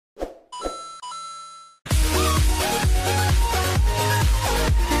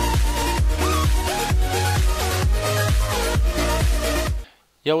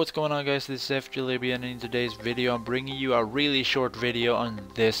Yo, what's going on guys, this is Libioun, and in today's video I'm bringing you a really short video on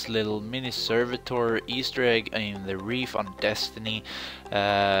this little mini Servitor Easter egg in the Reef on Destiny.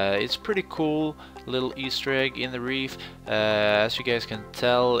 It's pretty cool little Easter egg in the Reef. As you guys can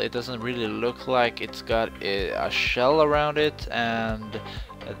tell, it doesn't really look like it's got a shell around it, and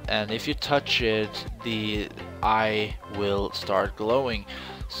if you touch it the eye will start glowing.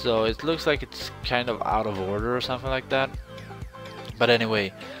 So it looks like it's kind of out of order or something like that. But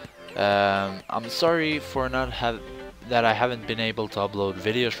anyway, I'm sorry for that I haven't been able to upload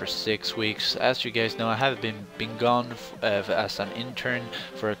videos for 6 weeks. As you guys know, I have been gone as an intern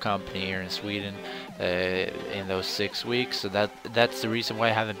for a company here in Sweden in those 6 weeks. So that's the reason why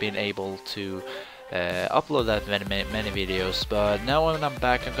I haven't been able to upload that many videos. But now when I'm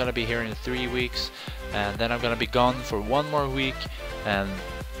back, I'm gonna be here in 3 weeks, and then I'm gonna be gone for 1 more week. And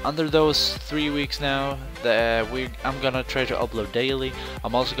under those 3 weeks now, I'm gonna try to upload daily.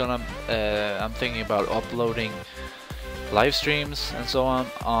 I'm also gonna I'm thinking about uploading live streams and so on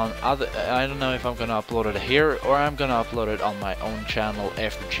other. I don't know if I'm gonna upload it here or I'm gonna upload it on my own channel,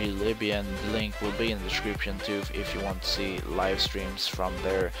 FG Libioun. The link will be in the description too if you want to see live streams from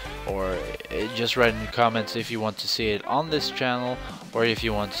there, or just write in the comments if you want to see it on this channel or if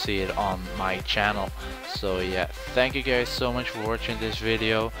you want to see it on my channel. So yeah, thank you guys so much for watching this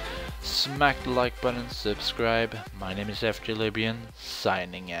video. Smack the like button, subscribe. My name is FG Libioun,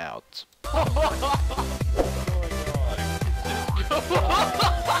 signing out. Oh my god!